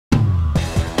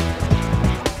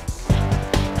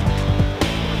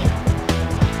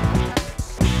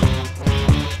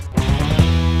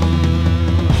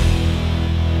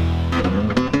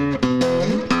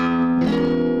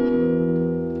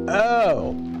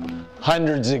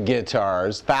hundreds of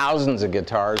guitars, thousands of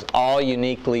guitars, all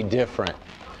uniquely different.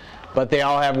 But they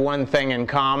all have one thing in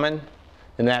common,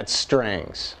 and that's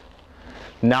strings.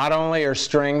 Not only are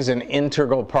strings an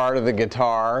integral part of the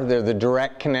guitar, they're the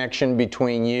direct connection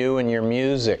between you and your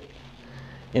music.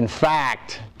 In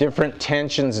fact, different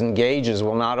tensions and gauges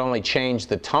will not only change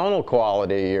the tonal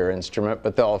quality of your instrument,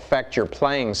 but they'll affect your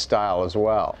playing style as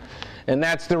well. And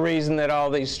that's the reason that all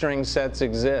these string sets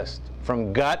exist.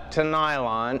 From gut to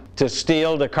nylon, to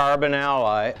steel to carbon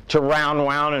alloy, to round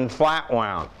wound and flat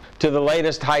wound, to the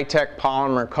latest high-tech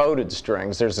polymer coated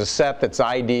strings. There's a set that's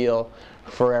ideal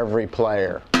for every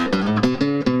player. That's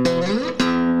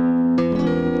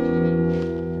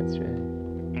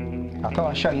right. I thought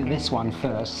I'd show you this one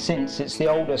first, since it's the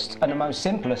oldest and the most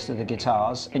simplest of the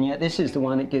guitars, and yet this is the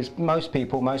one that gives most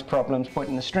people most problems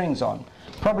putting the strings on.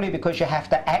 Probably because you have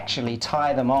to actually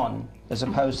tie them on, as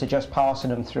opposed to just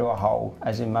passing them through a hole,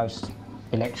 as in most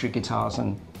electric guitars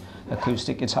and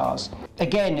acoustic guitars.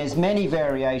 Again, there's many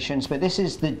variations, but this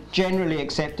is the generally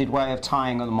accepted way of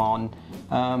tying them on,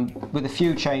 with a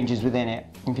few changes within it,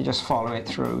 if you just follow it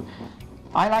through.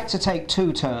 I like to take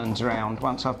 2 turns around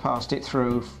once I've passed it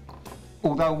through.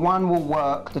 Although one will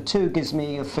work, the 2 gives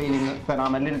me a feeling that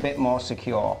I'm a little bit more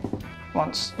secure.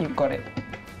 Once you've got it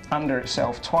under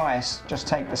itself twice, just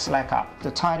take the slack up.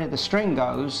 The tighter the string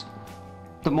goes,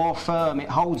 the more firm it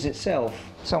holds itself.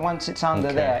 So once it's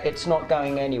under there, it's not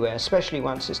going anywhere, especially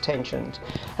once it's tensioned.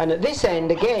 And at this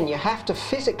end, again, you have to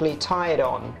physically tie it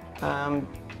on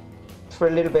for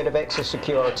a little bit of extra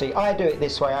security. I do it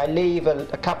this way. I leave a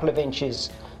couple of inches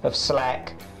of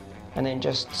slack and then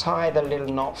just tie the little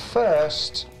knot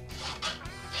first.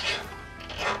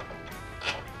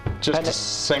 Just a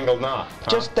single knot,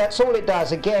 huh? Just, that's all it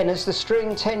does. Again, as the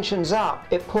string tensions up,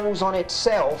 it pulls on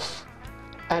itself,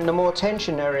 and the more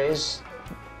tension there is,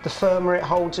 the firmer it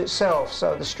holds itself,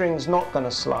 so the string's not going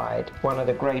to slide. One of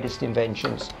the greatest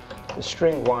inventions. The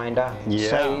string winder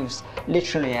saves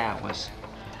literally hours.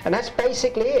 And that's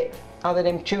basically it, other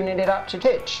than tuning it up to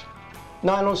pitch.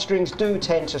 Nylon strings do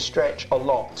tend to stretch a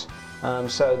lot,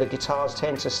 so the guitars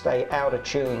tend to stay out of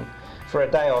tune for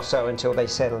a day or so until they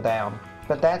settle down.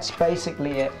 But that's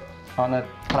basically it on a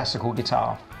classical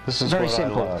guitar. This is very what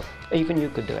simple. I love. Even you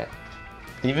could do it.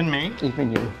 Even me?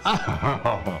 Even you.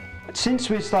 Since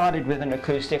we started with an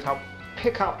acoustic, I'll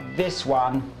pick up this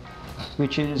one,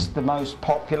 which is the most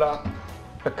popular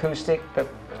acoustic, the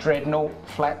Dreadnought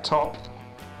flat top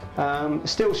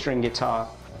steel string guitar.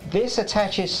 This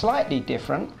attaches slightly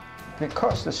different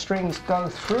because the strings go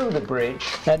through the bridge.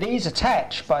 Now these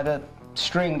attach by the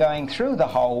string going through the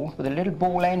hole with a little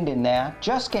ball end in there,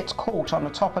 just gets caught on the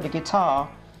top of the guitar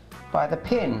by the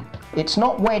pin. It's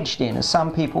not wedged in, as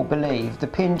some people believe. The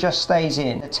pin just stays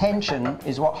in. The tension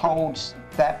is what holds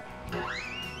that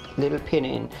little pin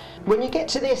in. When you get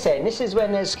to this end, this is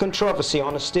when there's controversy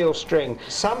on a steel string.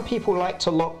 Some people like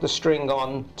to lock the string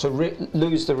on to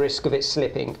lose the risk of it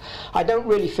slipping. I don't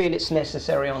really feel it's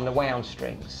necessary on the wound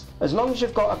strings. As long as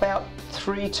you've got about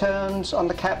 3 turns on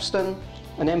the capstan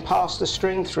and then pass the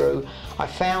string through, I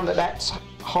found that that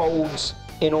holds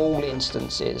in all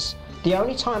instances. The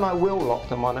only time I will lock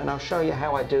them on, and I'll show you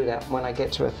how I do that when I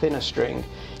get to a thinner string,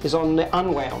 is on the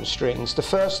unwound strings. The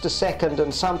first, the second,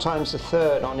 and sometimes the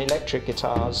third on electric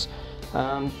guitars.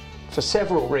 For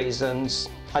several reasons.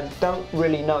 I don't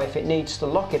really know if it needs to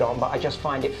lock it on, but I just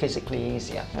find it physically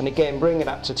easier. And again, bring it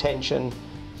up to tension.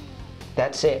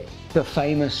 That's it. The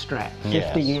famous Strat,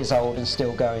 50 years old and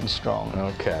still going strong.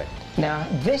 Okay. Now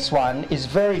this one is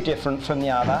very different from the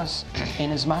others in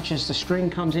as much as the string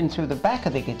comes in through the back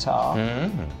of the guitar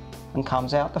and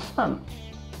comes out the front.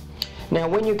 Now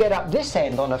when you get up this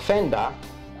end on a Fender,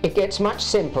 it gets much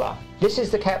simpler. This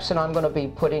is the capstan I'm going to be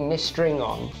putting this string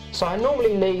on. So I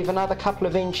normally leave another couple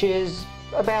of inches,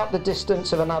 about the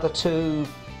distance of another 2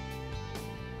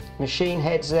 machine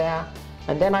heads there,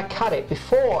 and then I cut it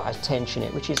before I tension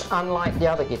it, which is unlike the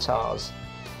other guitars.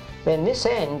 Then this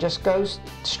end just goes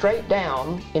straight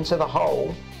down into the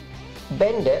hole,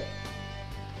 bend it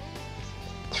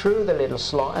through the little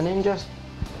slot, and then just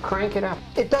crank it up.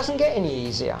 It doesn't get any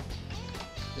easier.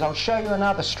 I'll show you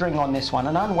another string on this one,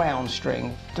 an unwound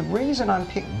string. The reason I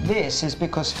picked this is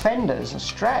because Fenders and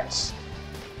Strats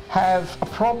have a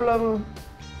problem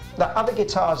that other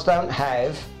guitars don't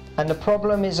have, and the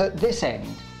problem is at this end.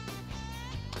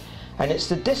 And it's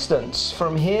the distance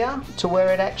from here to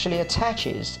where it actually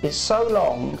attaches is so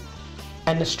long,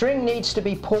 and the string needs to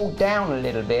be pulled down a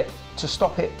little bit to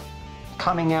stop it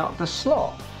coming out the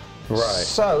slot. Right.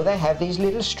 So they have these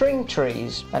little string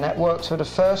trees, and that works for the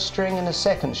first string and the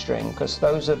second string, because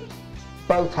those are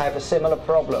both have a similar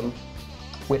problem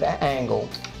with that angle.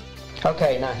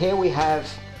 Okay, now here we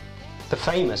have the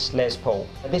famous Les Paul.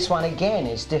 This one again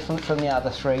is different from the other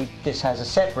three. This has a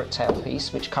separate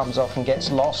tailpiece which comes off and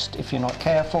gets lost if you're not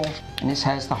careful. And this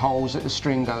has the holes that the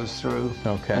string goes through.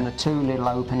 Okay. And the two little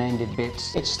open-ended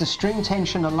bits. It's the string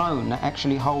tension alone that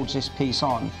actually holds this piece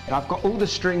on. And I've got all the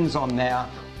strings on there,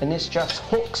 and this just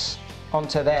hooks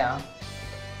onto there.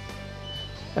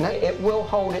 And it will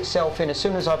hold itself in as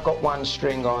soon as I've got one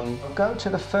string on. I'll go to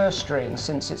the first string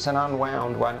since it's an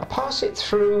unwound one. I pass it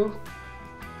through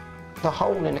the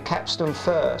hole in the capstan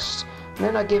first, and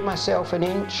then I give myself an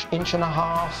inch, inch and a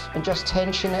half, and just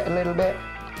tension it a little bit.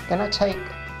 Then I take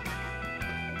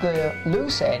the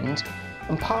loose end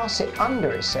and pass it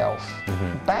under itself,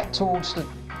 back towards the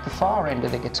far end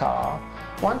of the guitar.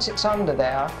 Once it's under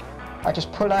there, I just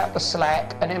pull out the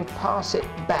slack and then pass it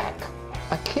back.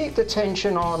 I keep the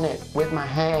tension on it with my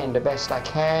hand the best I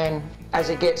can. As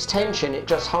it gets tension, it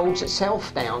just holds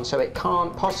itself down so it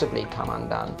can't possibly come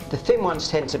undone. The thin ones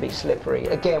tend to be slippery.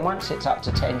 Again, once it's up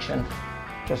to tension,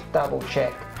 just double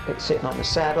check it's sitting on the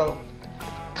saddle,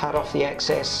 cut off the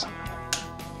excess,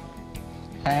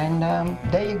 and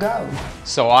there you go.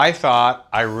 So I thought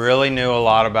I really knew a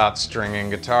lot about stringing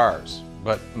guitars,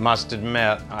 but must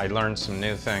admit I learned some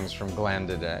new things from Glen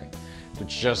today,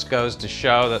 which just goes to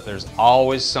show that there's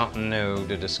always something new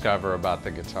to discover about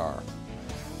the guitar.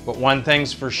 But one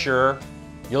thing's for sure,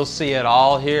 you'll see it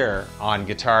all here on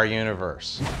Guitar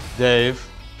Universe. Dave,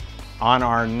 on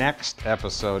our next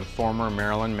episode, former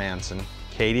Marilyn Manson,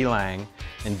 Katie Lang,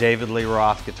 and David Lee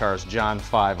Roth guitarist John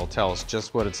Five will tell us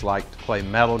just what it's like to play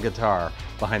metal guitar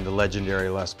behind the legendary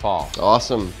Les Paul.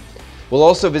 Awesome. We'll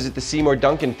also visit the Seymour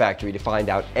Duncan factory to find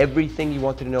out everything you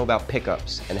wanted to know about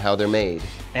pickups and how they're made.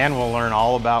 And we'll learn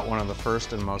all about one of the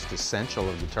first and most essential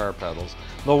of guitar pedals,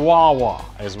 the wah-wah,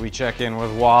 as we check in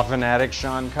with wah fanatic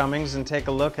Sean Cummings and take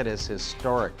a look at his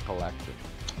historic collection.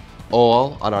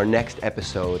 All on our next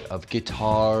episode of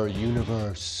Guitar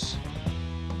Universe.